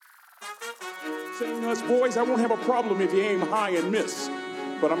Saying us boys, I won't have a problem if you aim high and miss,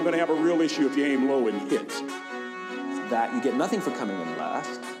 but I'm going to have a real issue if you aim low and hit. That you get nothing for coming in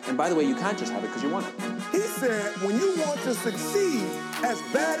last, and by the way, you can't just have it because you want it. He said, when you want to succeed as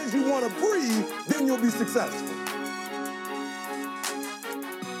bad as you want to breathe, then you'll be successful.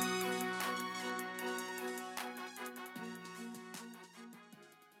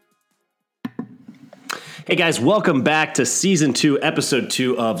 Hey guys, welcome back to Season 2, Episode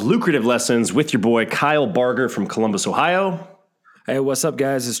 2 of Lucrative Lessons with your boy Kyle Barger from Columbus, Ohio. Hey, what's up,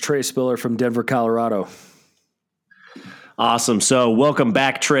 guys? It's Trey Spiller from Denver, Colorado. Awesome. So welcome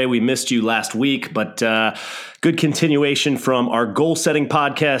back, Trey. We missed you last week, but good continuation from our goal-setting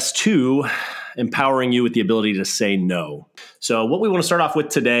podcast to empowering you with the ability to say no. So what we want to start off with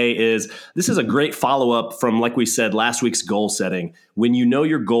today is this is a great follow-up from, like we said, last week's goal setting. When you know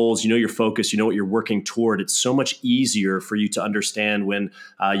your goals, you know your focus, you know what you're working toward, it's so much easier for you to understand when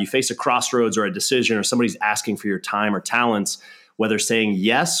you face a crossroads or a decision or somebody's asking for your time or talents, whether saying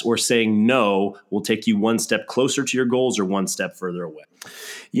yes or saying no will take you one step closer to your goals or one step further away.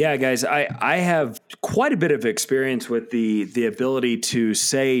 Yeah, guys, I have quite a bit of experience with the ability to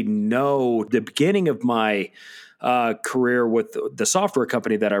say no. The beginning of my career with the software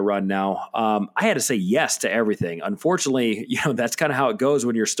company that I run now, I had to say yes to everything. Unfortunately, that's kind of how it goes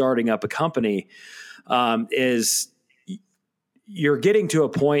when you're starting up a company, is you're getting to a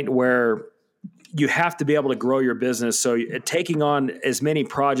point where you have to be able to grow your business. So taking on as many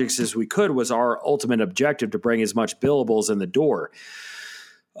projects as we could was our ultimate objective, to bring as much billables in the door.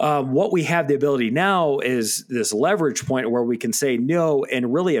 What we have the ability now is this leverage point where we can say no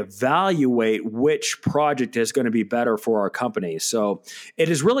and really evaluate which project is going to be better for our company. So it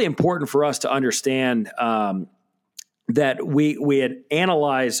is really important for us to understand that we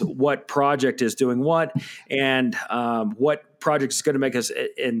analyze what project is doing what, and what project is going to make us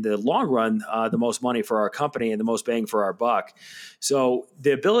in the long run the most money for our company and the most bang for our buck. So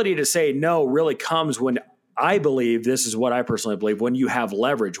the ability to say no really comes when, I believe, this is what I personally believe, when you have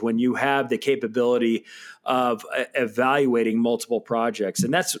leverage, when you have the capability of evaluating multiple projects.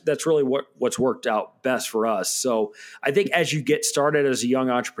 And that's really what's worked out best for us. So I think as you get started as a young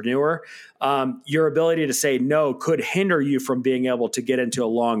entrepreneur, your ability to say no could hinder you from being able to get into a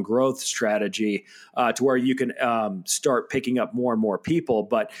long growth strategy to where you can start picking up more and more people.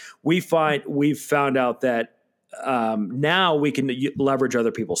 But we've found out that now we can leverage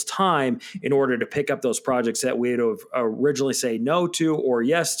other people's time in order to pick up those projects that we'd have originally say no to or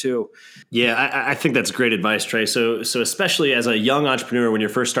yes to. Yeah, I think that's great advice, Trey. So especially as a young entrepreneur, when you're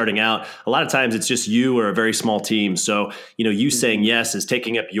first starting out, a lot of times it's just you or a very small team. So, you saying yes is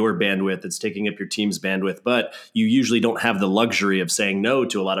taking up your bandwidth. It's taking up your team's bandwidth, but you usually don't have the luxury of saying no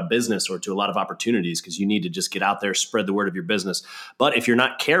to a lot of business or to a lot of opportunities because you need to just get out there, spread the word of your business. But if you're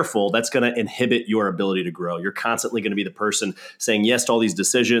not careful, that's going to inhibit your ability to grow. You're constantly going to be the person saying yes to all these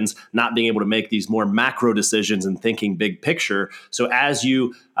decisions, not being able to make these more macro decisions and thinking big picture. So as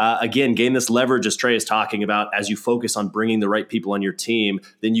you, again, gain this leverage, as Trey is talking about, as you focus on bringing the right people on your team,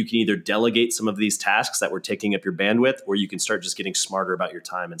 then you can either delegate some of these tasks that were taking up your bandwidth, or you can start just getting smarter about your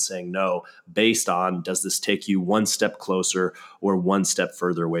time and saying no based on, does this take you one step closer or one step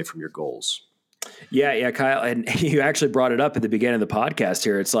further away from your goals? Yeah, Kyle. And you actually brought it up at the beginning of the podcast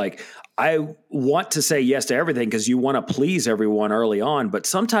here. It's like, I want to say yes to everything because you want to please everyone early on, but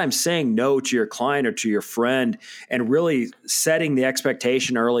sometimes saying no to your client or to your friend and really setting the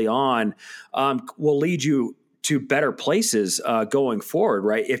expectation early on will lead you to better places going forward,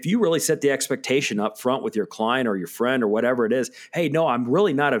 right? If you really set the expectation up front with your client or your friend or whatever it is, hey, no, I'm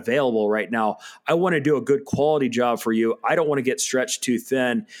really not available right now. I want to do a good quality job for you. I don't want to get stretched too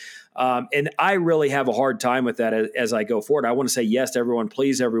thin. And I really have a hard time with that as I go forward. I want to say yes to everyone,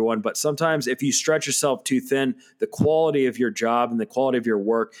 please everyone. But sometimes if you stretch yourself too thin, the quality of your job and the quality of your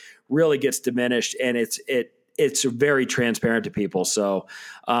work really gets diminished, and it's very transparent to people. So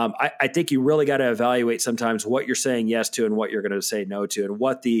I think you really got to evaluate sometimes what you're saying yes to and what you're going to say no to, and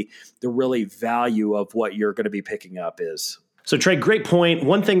what the really value of what you're going to be picking up is. So Trey, great point.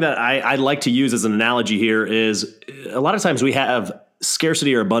 One thing that I like to use as an analogy here is a lot of times we have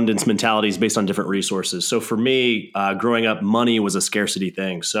scarcity or abundance mentalities based on different resources. So for me, growing up, money was a scarcity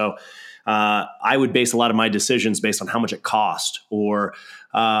thing. So I would base a lot of my decisions based on how much it cost or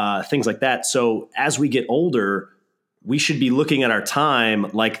things like that. So as we get older, we should be looking at our time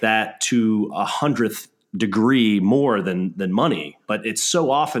like that to 100th degree more than money. But it's so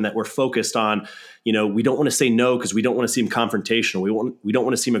often that we're focused on, we don't want to say no because we don't want to seem confrontational. We don't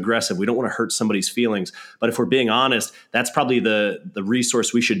want to seem aggressive. We don't want to hurt somebody's feelings. But if we're being honest, that's probably the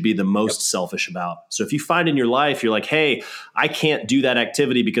resource we should be the most selfish about. So if you find in your life, you're like, hey, I can't do that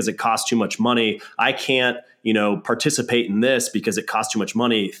activity because it costs too much money. I can't, participate in this because it costs too much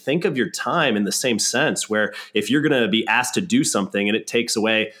money. Think of your time in the same sense, where if you're going to be asked to do something and it takes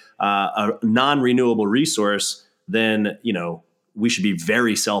away a non-renewable resource, then, we should be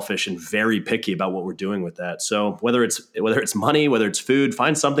very selfish and very picky about what we're doing with that. So whether it's money, whether it's food,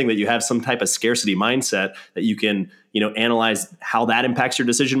 find something that you have some type of scarcity mindset that you can, analyze how that impacts your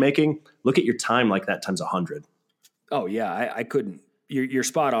decision making. Look at your time like that times 100. Oh yeah, I couldn't. You're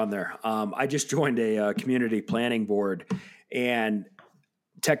spot on there. I just joined a community planning board, and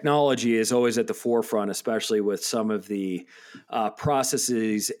technology is always at the forefront, especially with some of the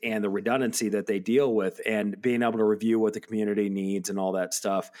processes and the redundancy that they deal with, and being able to review what the community needs and all that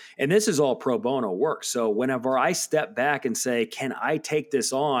stuff. And this is all pro bono work. So whenever I step back and say, can I take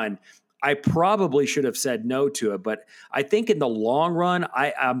this on? I probably should have said no to it, but I think in the long run,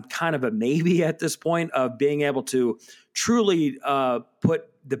 I'm kind of a maybe at this point of being able to truly put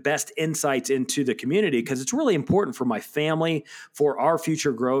the best insights into the community, because it's really important for my family, for our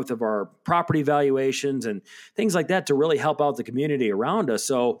future growth of our property valuations and things like that, to really help out the community around us.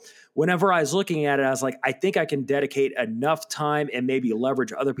 So whenever I was looking at it, I was like, I think I can dedicate enough time and maybe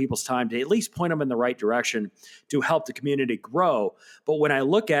leverage other people's time to at least point them in the right direction to help the community grow. But when I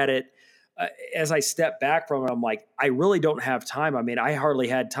look at it, as I step back from it, I'm like, I really don't have time. I mean, I hardly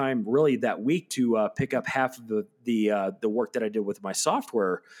had time really that week to pick up half of the work that I did with my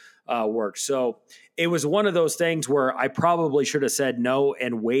software work. So it was one of those things where I probably should have said no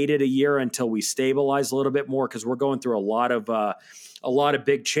and waited a year until we stabilized a little bit more, because we're going through a lot of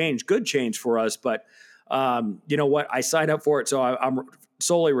big change, good change for us. But you know what? I signed up for it, so I'm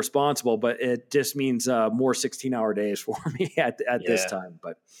solely responsible. But it just means more 16-hour days for me at this time.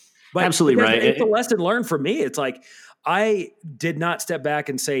 But absolutely right. It's a lesson learned for me. It's like I did not step back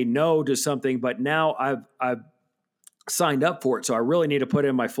and say no to something, but now I've signed up for it. So I really need to put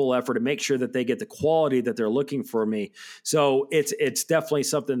in my full effort to make sure that they get the quality that they're looking for me. So it's definitely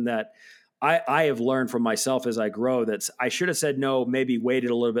something that I have learned from myself as I grow. That's I should have said no, maybe waited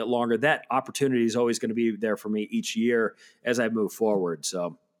a little bit longer. That opportunity is always going to be there for me each year as I move forward.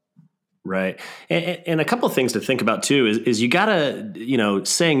 So. Right. And a couple of things to think about too is you gotta,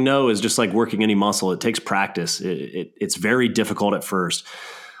 saying no is just like working any muscle. It takes practice. It's very difficult at first.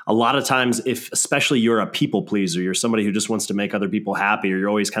 A lot of times, if especially you're a people pleaser, you're somebody who just wants to make other people happy, or you're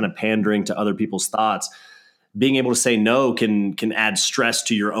always kind of pandering to other people's thoughts, being able to say no can add stress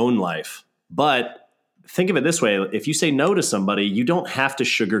to your own life. But think of it this way. If you say no to somebody, you don't have to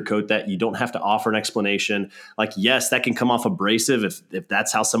sugarcoat that. You don't have to offer an explanation. Like, yes, that can come off abrasive if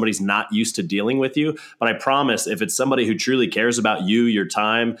that's how somebody's not used to dealing with you. But I promise, if it's somebody who truly cares about you, your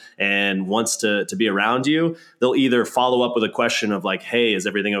time, and wants to be around you, they'll either follow up with a question of like, hey, is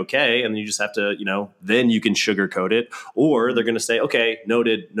everything okay? And you just have to, then you can sugarcoat it. Or they're going to say, okay,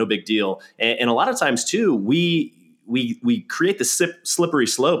 noted, no big deal. And a lot of times too, we create the slippery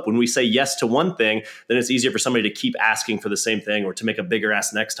slope. When we say yes to one thing, then it's easier for somebody to keep asking for the same thing or to make a bigger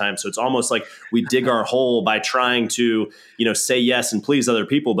ask next time. So it's almost like we dig our hole by trying to, say yes and please other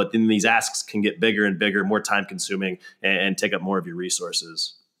people. But then these asks can get bigger and bigger, more time consuming, and take up more of your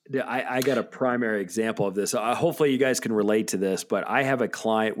resources. I got a primary example of this. Hopefully you guys can relate to this, but I have a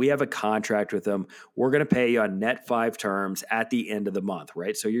client. We have a contract with them. We're going to pay you on net 5 terms at the end of the month,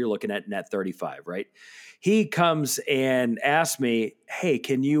 right? So you're looking at net 35, right? He comes and asks me, hey,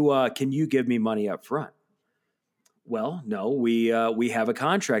 can you give me money up front? Well, no, we have a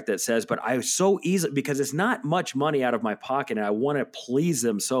contract that says, but I so easily, because it's not much money out of my pocket and I want to please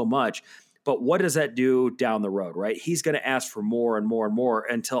them so much. But what does that do down the road, right? He's going to ask for more and more and more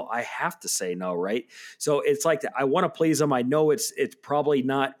until I have to say no, right? So it's like I want to please him. I know it's probably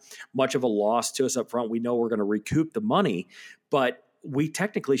not much of a loss to us up front. We know we're going to recoup the money, but we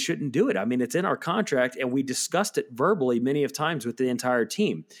technically shouldn't do it. I mean, it's in our contract, and we discussed it verbally many of times with the entire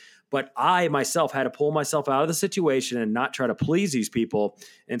team. But I myself had to pull myself out of the situation and not try to please these people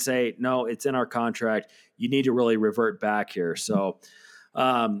and say, no, it's in our contract. You need to really revert back here. So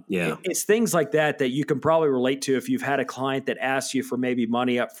it's things like that you can probably relate to if you've had a client that asks you for maybe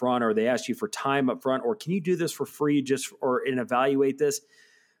money up front, or they ask you for time up front, or can you do this for free and evaluate this?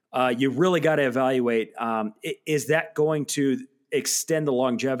 You really got to evaluate, is that going to extend the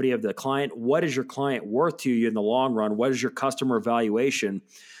longevity of the client? What is your client worth to you in the long run? What is your customer evaluation?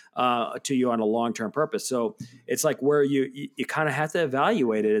 to you on a long-term purpose. So it's like where you kind of have to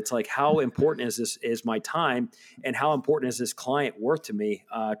evaluate it. It's like, how important is my time, and how important is this client worth to me,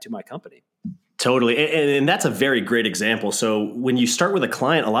 to my company? Totally. And that's a very great example. So when you start with a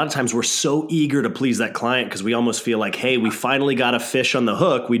client, a lot of times we're so eager to please that client because we almost feel like, hey, we finally got a fish on the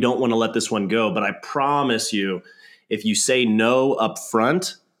hook. We don't want to let this one go. But I promise you, if you say no up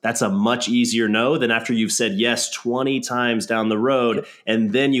front, that's a much easier no than after you've said yes 20 times down the road.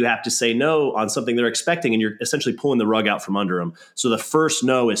 And then you have to say no on something they're expecting, and you're essentially pulling the rug out from under them. So the first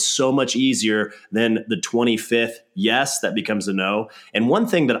no is so much easier than the 25th yes that becomes a no. And one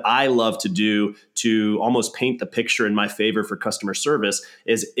thing that I love to do to almost paint the picture in my favor for customer service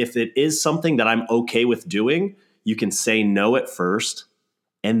is, if it is something that I'm okay with doing, you can say no at first.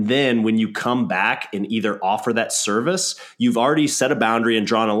 And then when you come back and either offer that service, you've already set a boundary and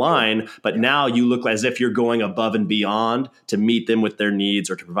drawn a line, but now you look as if you're going above and beyond to meet them with their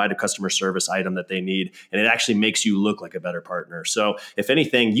needs or to provide a customer service item that they need. And it actually makes you look like a better partner. So if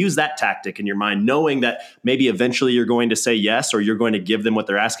anything, use that tactic in your mind, knowing that maybe eventually you're going to say yes, or you're going to give them what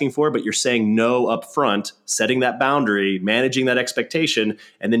they're asking for, but you're saying no up front, setting that boundary, managing that expectation,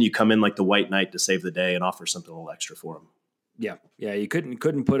 and then you come in like the white knight to save the day and offer something a little extra for them. Yeah, you couldn't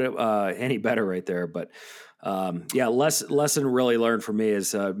put it any better right there. But lesson really learned for me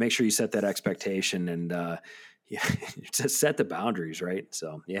is make sure you set that expectation and just set the boundaries, right?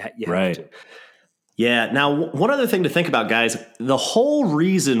 So you have to. Yeah. Now, one other thing to think about, guys, the whole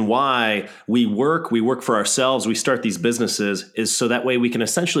reason why we work for ourselves, we start these businesses, is so that way we can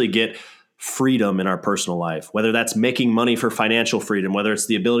essentially get freedom in our personal life, whether that's making money for financial freedom, whether it's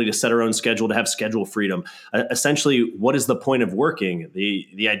the ability to set our own schedule to have schedule freedom. Essentially, what is the point of working?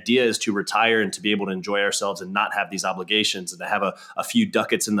 The idea is to retire and to be able to enjoy ourselves and not have these obligations, and to have a few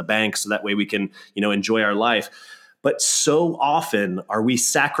ducats in the bank so that way we can, enjoy our life. But so often are we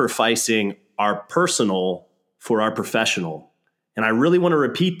sacrificing our personal for our professional. And I really want to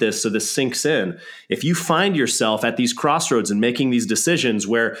repeat this so this sinks in. If you find yourself at these crossroads and making these decisions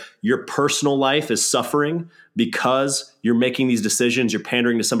where your personal life is suffering because you're making these decisions, you're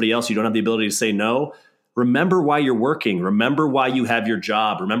pandering to somebody else, you don't have the ability to say no, remember why you're working. Remember why you have your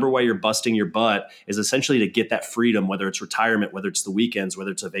job. Remember why you're busting your butt, is essentially to get that freedom, whether it's retirement, whether it's the weekends,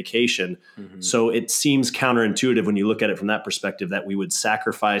 whether it's a vacation. Mm-hmm. So it seems counterintuitive when you look at it from that perspective, that we would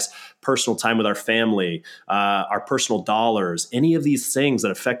sacrifice personal time with our family, our personal dollars, any of these things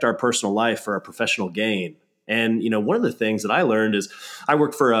that affect our personal life for our professional gain. And, one of the things that I learned is I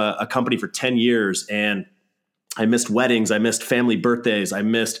worked for a company for 10 years, and I missed weddings. I missed family birthdays. I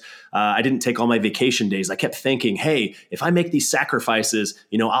didn't take all my vacation days. I kept thinking, hey, if I make these sacrifices,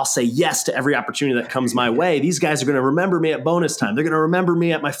 I'll say yes to every opportunity that comes my way. These guys are going to remember me at bonus time. They're going to remember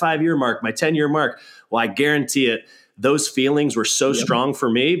me at my 5-year mark, my 10-year mark. Well, I guarantee it. Those feelings were so strong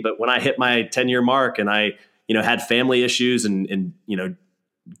for me. But when I hit my 10-year mark and I, had family issues and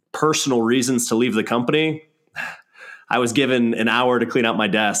personal reasons to leave the company, I was given an hour to clean out my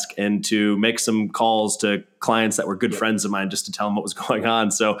desk and to make some calls to clients that were good friends of mine just to tell them what was going on.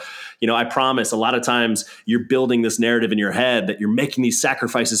 So, I promise a lot of times you're building this narrative in your head that you're making these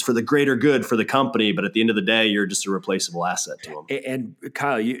sacrifices for the greater good for the company. But at the end of the day, you're just a replaceable asset to them. And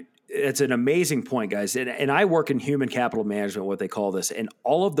Kyle, it's an amazing point, guys. And I work in human capital management, what they call this. And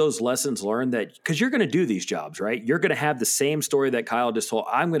all of those lessons learned, that because you're going to do these jobs, right? You're going to have the same story that Kyle just told.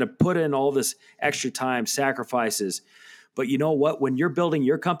 I'm going to put in all this extra time, sacrifices. But you know what? When you're building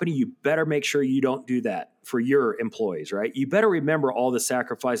your company, you better make sure you don't do that for your employees, right? You better remember all the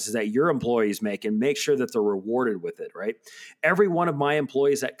sacrifices that your employees make and make sure that they're rewarded with it, right? Every one of my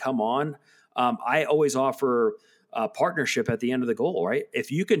employees that come on, I always offer partnership at the end of the goal, right?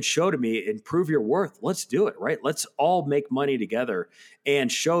 If you can show to me and prove your worth, let's do it, right? Let's all make money together and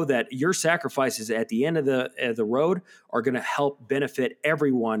show that your sacrifices at the end of the road are going to help benefit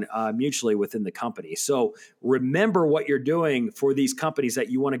everyone mutually within the company. So remember what you're doing for these companies that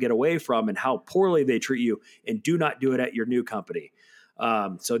you want to get away from and how poorly they treat you, and do not do it at your new company.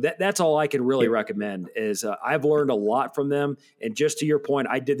 So that's all I can really recommend is I've learned a lot from them. And just to your point,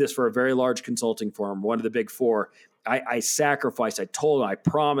 I did this for a very large consulting firm, one of the big four. I sacrificed, I told them, I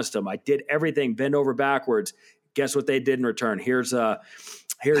promised them, I did everything, bend over backwards. Guess what they did in return? Here's your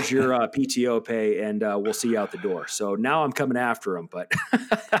PTO pay, and we'll see you out the door. So now I'm coming after them, but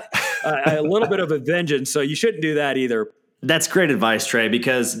a little bit of a vengeance. So you shouldn't do that either. That's great advice, Trey,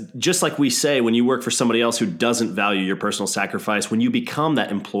 because just like we say, when you work for somebody else who doesn't value your personal sacrifice, when you become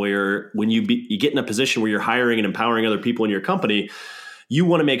that employer, when you get in a position where you're hiring and empowering other people in your company, you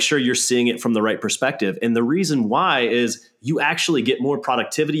want to make sure you're seeing it from the right perspective. And the reason why is you actually get more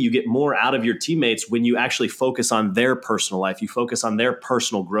productivity, you get more out of your teammates when you actually focus on their personal life, you focus on their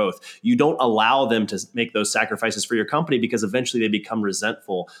personal growth. You don't allow them to make those sacrifices for your company because eventually they become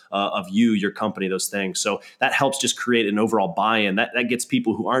resentful of you, your company, those things. So that helps just create an overall buy-in. That gets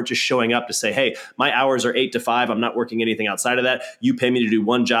people who aren't just showing up to say, hey, my hours are 8 to 5. I'm not working anything outside of that. You pay me to do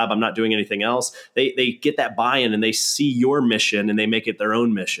one job. I'm not doing anything else. They get that buy-in and they see your mission and they make it their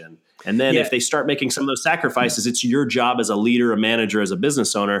own mission. And then if they start making some of those sacrifices, it's your job as a leader, a manager, as a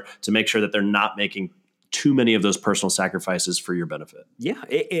business owner to make sure that they're not making too many of those personal sacrifices for your benefit. Yeah.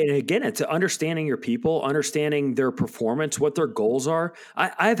 And again, it's understanding your people, understanding their performance, what their goals are.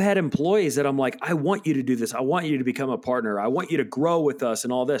 I've had employees that I'm like, I want you to do this. I want you to become a partner. I want you to grow with us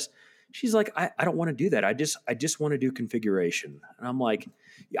and all this. She's like, I don't want to do that. I just want to do configuration. And I'm like,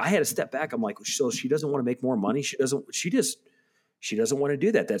 I had to step back. I'm like, so she doesn't want to make more money. She doesn't want to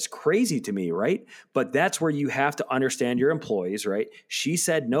do that. That's crazy to me, right? But that's where you have to understand your employees, right? She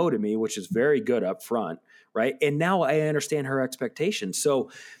said no to me, which is very good up front, right? And now I understand her expectations.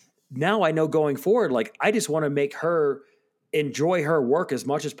 So now I know going forward, like I just want to make her enjoy her work as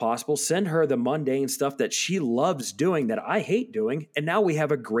much as possible, send her the mundane stuff that she loves doing that I hate doing. And now we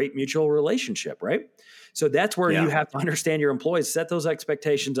have a great mutual relationship, right? So that's where you have to understand your employees, set those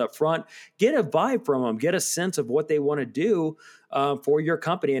expectations up front, get a vibe from them, get a sense of what they want to do for your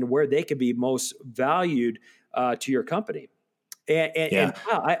company and where they could be most valued to your company. And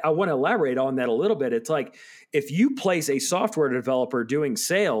I want to elaborate on that a little bit. It's like if you place a software developer doing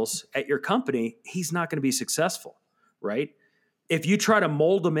sales at your company, he's not going to be successful, right? If you try to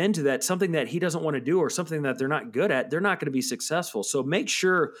mold them into that, something that he doesn't want to do or something that they're not good at, they're not going to be successful. So make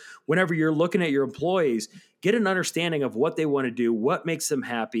sure whenever you're looking at your employees, get an understanding of what they want to do, what makes them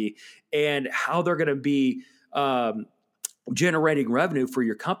happy, and how they're going to be generating revenue for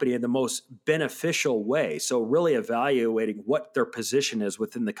your company in the most beneficial way. So really evaluating what their position is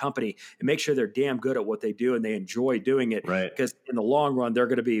within the company and make sure they're damn good at what they do and they enjoy doing it. Right. Because in the long run, they're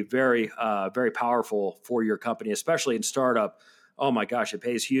going to be very, very powerful for your company, especially in startup. Oh my gosh, it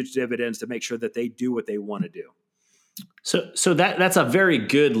pays huge dividends to make sure that they do what they want to do. So that's a very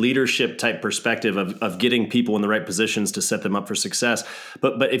good leadership type perspective of getting people in the right positions to set them up for success.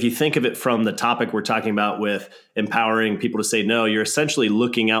 But if you think of it from the topic we're talking about with empowering people to say no, you're essentially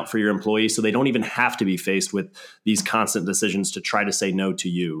looking out for your employees so they don't even have to be faced with these constant decisions to try to say no to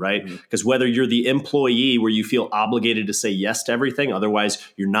you, right? Because whether you're the employee where you feel obligated to say yes to everything, otherwise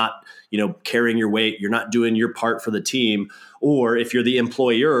you're not, carrying your weight, you're not doing your part for the team, or if you're the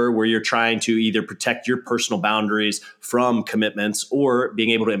employer where you're trying to either protect your personal boundaries from commitments or being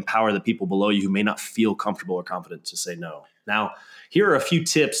able to empower the people below you who may not feel comfortable or confident to say no. Now, here are a few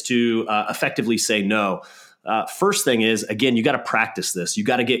tips to effectively say no. First thing is, again, you got to practice this. You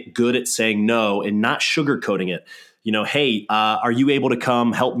got to get good at saying no and not sugarcoating it. Hey, are you able to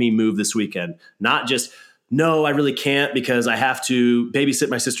come help me move this weekend? Not just, no, I really can't because I have to babysit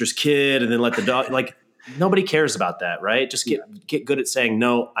my sister's kid and then let the dog, nobody cares about that, right? Just get good at saying,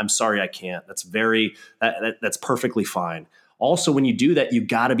 no, I'm sorry, I can't. That's that's perfectly fine. Also, when you do that, you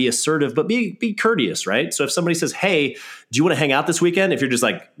got to be assertive, but be courteous, right? So if somebody says, hey, do you want to hang out this weekend? If you're just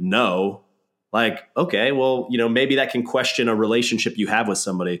like, no, okay, well, maybe that can question a relationship you have with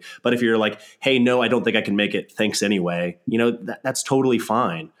somebody. But if you're like, hey, no, I don't think I can make it. Thanks anyway. That's totally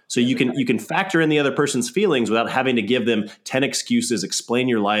fine. So you can factor in the other person's feelings without having to give them 10 excuses, explain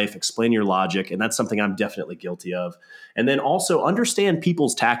your life, explain your logic. And that's something I'm definitely guilty of. And then also understand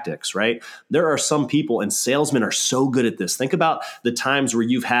people's tactics, right? There are some people, and salesmen are so good at this. Think about the times where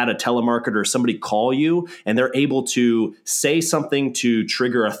you've had a telemarketer or somebody call you and they're able to say something to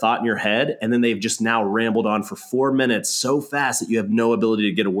trigger a thought in your head. And then they've just now rambled on for 4 minutes so fast that you have no ability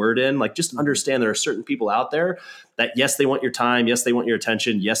to get a word in. Just understand there are certain people out there that, yes, they want your time. Yes, they want your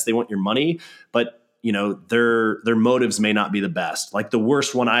attention. Yes, they want your money. But their motives may not be the best. The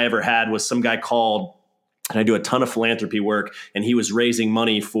worst one I ever had was some guy called, and I do a ton of philanthropy work, and he was raising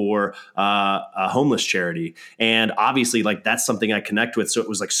money for a homeless charity. And obviously, that's something I connect with. So it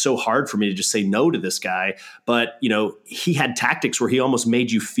was so hard for me to just say no to this guy. But, he had tactics where he almost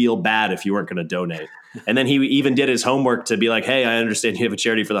made you feel bad if you weren't going to donate. And then he even did his homework to be like, hey, I understand you have a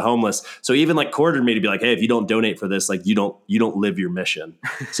charity for the homeless. So he even courted me to be like, hey, if you don't donate for this, you don't live your mission.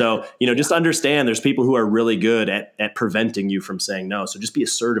 So, just understand there's people who are really good at preventing you from saying no. So just be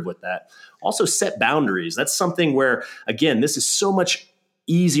assertive with that. Also set boundaries. That's something where, again, this is so much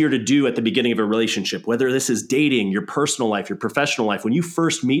easier to do at the beginning of a relationship, whether this is dating, your personal life, your professional life. When you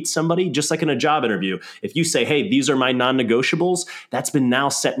first meet somebody, just like in a job interview, if you say, hey, these are my non-negotiables, that's been now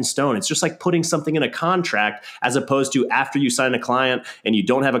set in stone. It's just like putting something in a contract, as opposed to after you sign a client and you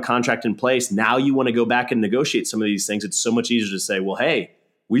don't have a contract in place, now you want to go back and negotiate some of these things. It's so much easier to say, well, hey,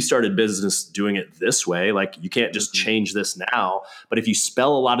 we started business doing it this way. Like, you can't just change this now. But if you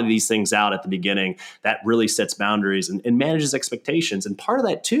spell a lot of these things out at the beginning, that really sets boundaries and manages expectations. And part of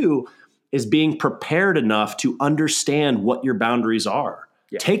that too is being prepared enough to understand what your boundaries are.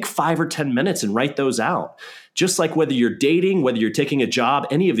 Yeah. Take 5 or 10 minutes and write those out. Just like whether you're dating, whether you're taking a job,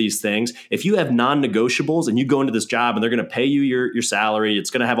 any of these things, if you have non-negotiables and you go into this job and they're going to pay you your salary, it's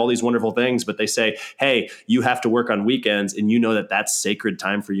going to have all these wonderful things, but they say, hey, you have to work on weekends, and you know that that's sacred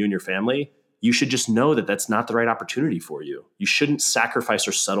time for you and your family, you should just know that that's not the right opportunity for you. You shouldn't sacrifice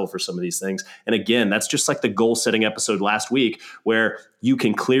or settle for some of these things. And again, that's just like the goal setting episode last week, where you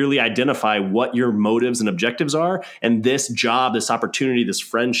can clearly identify what your motives and objectives are. And this job, this opportunity, this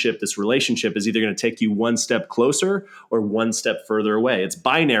friendship, this relationship is either going to take you one step closer or one step further away. It's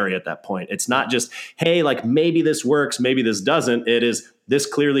binary at that point. It's not just, hey, like maybe this works, maybe this doesn't. It is, this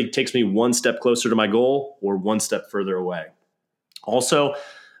clearly takes me one step closer to my goal or one step further away. Also,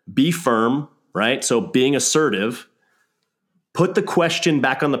 be firm, right? So being assertive, put the question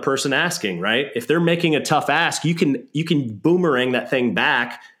back on the person asking, right? If they're making a tough ask, you can boomerang that thing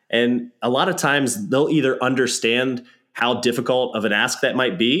back. And a lot of times they'll either understand how difficult of an ask that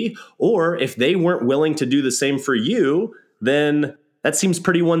might be, or if they weren't willing to do the same for you, then that seems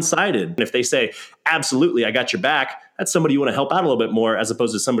pretty one-sided. And if they say, absolutely, I got your back, that's somebody you want to help out a little bit more, as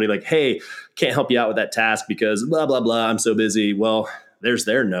opposed to somebody like, hey, can't help you out with that task because blah, blah, blah, I'm so busy. Well, there's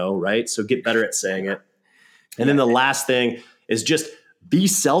their no, right? So get better at saying it. And then the last thing is just be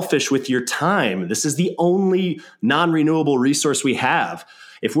selfish with your time. This is the only non-renewable resource we have.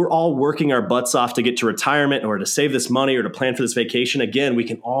 If we're all working our butts off to get to retirement or to save this money or to plan for this vacation, again, we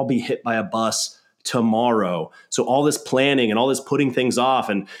can all be hit by a bus tomorrow. So all this planning and all this putting things off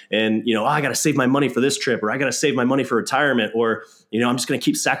and I got to save my money for this trip, or I got to save my money for retirement, or, I'm just going to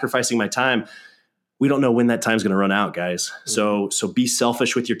keep sacrificing my time. We don't know when that time's going to run out, guys. So be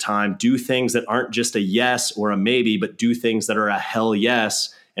selfish with your time. Do things that aren't just a yes or a maybe, but do things that are a hell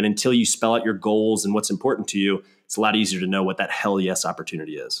yes. And until you spell out your goals and what's important to you, it's a lot easier to know what that hell yes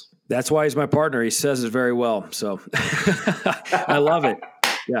opportunity is. That's why he's my partner. He says it very well. So I love it.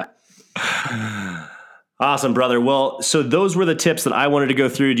 Yeah. Awesome, brother. Well, so those were the tips that I wanted to go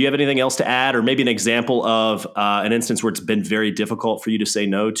through. Do you have anything else to add, or maybe an example of an instance where it's been very difficult for you to say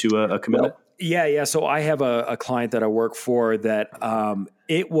no to a commitment? Well, yeah. So I have a client that I work for that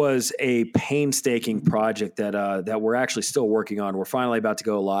it was a painstaking project that we're actually still working on. We're finally about to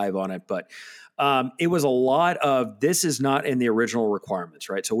go live on it, but it was a lot of, this is not in the original requirements,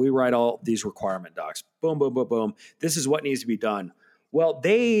 right? So we write all these requirement docs. Boom, boom, boom, boom. This is what needs to be done. Well,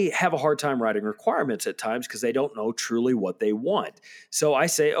 they have a hard time writing requirements at times because they don't know truly what they want. So I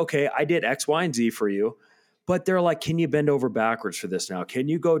say, okay, I did X, Y, and Z for you. But they're like, can you bend over backwards for this now? Can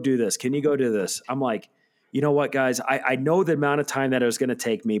you go do this? Can you go do this? I'm like, you know what, guys? I know the amount of time that it was going to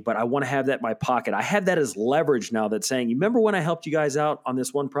take me, but I want to have that in my pocket. I have that as leverage now, that's saying, you remember when I helped you guys out on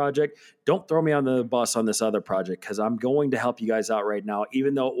this one project? Don't throw me on the bus on this other project, because I'm going to help you guys out right now.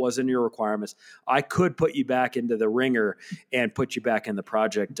 Even though it wasn't your requirements, I could put you back into the ringer and put you back in the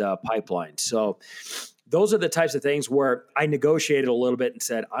project pipeline. So those are the types of things where I negotiated a little bit and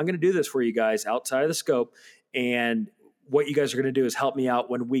said, I'm going to do this for you guys outside of the scope. And what you guys are going to do is help me out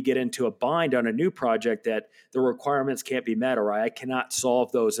when we get into a bind on a new project that the requirements can't be met, or I cannot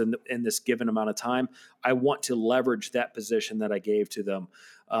solve those in this given amount of time. I want to leverage that position that I gave to them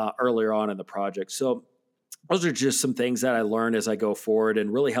earlier on in the project. So those are just some things that I learned as I go forward,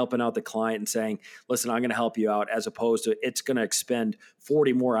 and really helping out the client and saying, listen, I'm going to help you out, as opposed to it's going to expend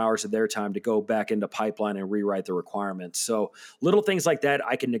 40 more hours of their time to go back into pipeline and rewrite the requirements. So little things like that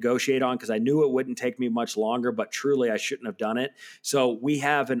I can negotiate on, because I knew it wouldn't take me much longer, but truly I shouldn't have done it. So we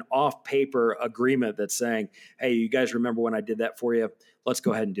have an off paper agreement that's saying, hey, you guys remember when I did that for you? Let's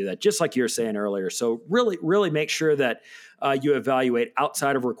go ahead and do that, just like you were saying earlier. So really, really make sure that you evaluate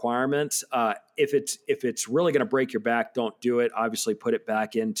outside of requirements. If it's really going to break your back, don't do it. Obviously, put it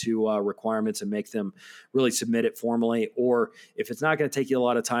back into requirements and make them really submit it formally. Or if it's not going to take you a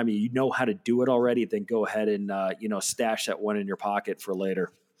lot of time, you know how to do it already, then go ahead and stash that one in your pocket for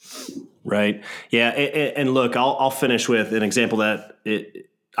later. Right. Yeah. And look, I'll finish with an example that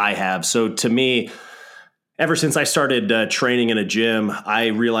I have. So to me, ever since I started training in a gym, I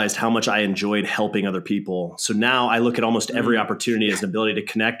realized how much I enjoyed helping other people. So now I look at almost every opportunity as an ability to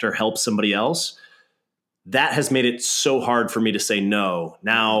connect or help somebody else. that has made it so hard for me to say no.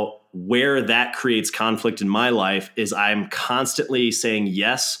 Now, where that creates conflict in my life is I'm constantly saying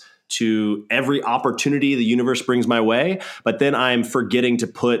yes to every opportunity the universe brings my way, but then I'm forgetting to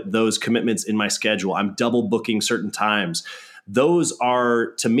put those commitments in my schedule. I'm double booking certain times. Those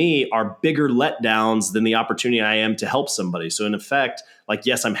are, to me, are bigger letdowns than the opportunity I am to help somebody. So in effect, like,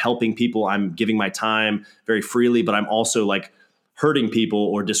 yes, I'm helping people. I'm giving my time very freely, but I'm also like hurting people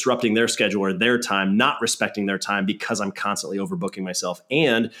or disrupting their schedule or their time, not respecting their time because I'm constantly overbooking myself.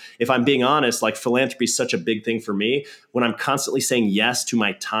 And if I'm being honest, like, philanthropy is such a big thing for me. When I'm constantly saying yes to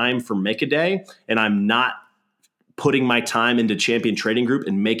my time for Make a Day and I'm not putting my time into Champion Trading Group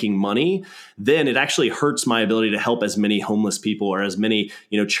and making money, then it actually hurts my ability to help as many homeless people or as many,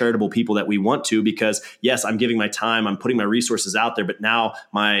 charitable people that we want to, because yes, I'm giving my time, I'm putting my resources out there, but now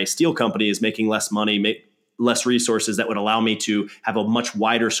my steel company is making less money, less resources that would allow me to have a much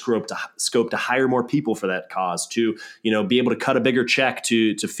wider scope to hire more people for that cause, to, be able to cut a bigger check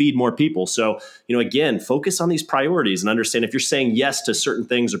to feed more people. So, again, focus on these priorities and understand if you're saying yes to certain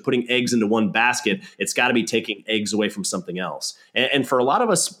things or putting eggs into one basket, it's got to be taking eggs away from something else. And for a lot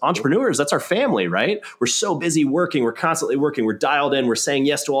of us entrepreneurs, that's our family, right? We're so busy working. We're constantly working. We're dialed in. We're saying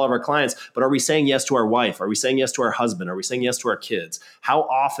yes to all of our clients, but are we saying yes to our wife? Are we saying yes to our husband? Are we saying yes to our kids? How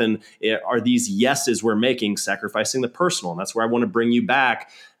often are these yeses we're making sacrificing the personal? And that's where I want to bring you back.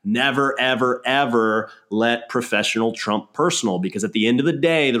 Never, ever, ever let professional trump personal, because at the end of the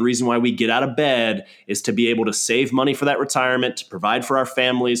day, the reason why we get out of bed is to be able to save money for that retirement, to provide for our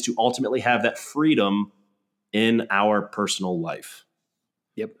families, to ultimately have that freedom in our personal life.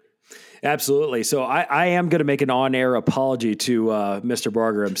 Yep. Absolutely. So I am going to make an on-air apology to Mr.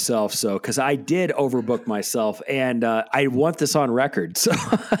 Barger himself. So, because I did overbook myself, and I want this on record. So,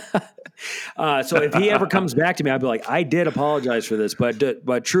 so if he ever comes back to me, I'll be like, I did apologize for this,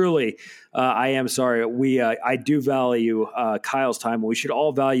 but truly, I am sorry. I do value Kyle's time. We should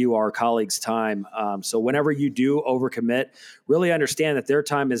all value our colleagues' time. So whenever you do overcommit, really understand that their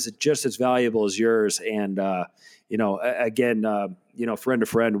time is just as valuable as yours. And again, friend to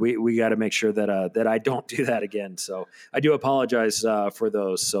friend, we got to make sure that I don't do that again. So I do apologize for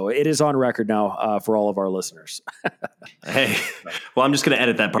those. So it is on record now for all of our listeners. Hey, well, I'm just going to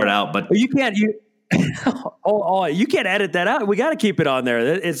edit that part out, but you can't. You can't edit that out. We got to keep it on there.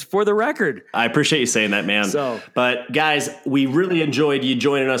 It's for the record. I appreciate you saying that, man. But guys, we really enjoyed you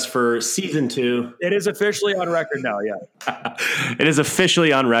joining us for season 2. It is officially on record now. Yeah, it is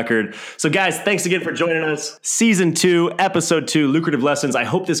officially on record. So guys, thanks again for joining us. Season 2, episode 2, Lucrative Lessons. I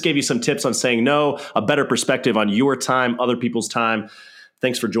hope this gave you some tips on saying no, a better perspective on your time, other people's time.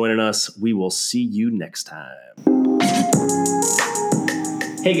 Thanks for joining us. We will see you next time.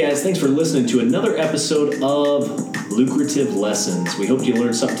 Hey guys, thanks for listening to another episode of Lucrative Lessons. We hope you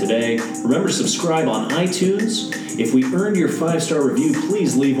learned something today. Remember to subscribe on iTunes. If we earned your 5-star review,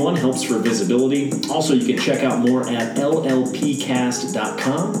 please leave one. Helps for visibility. Also, you can check out more at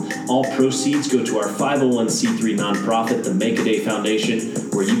llpcast.com. All proceeds go to our 501c3 nonprofit, the Make a Day Foundation,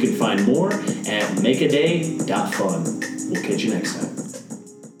 where you can find more at makeaday.fun. We'll catch you next time.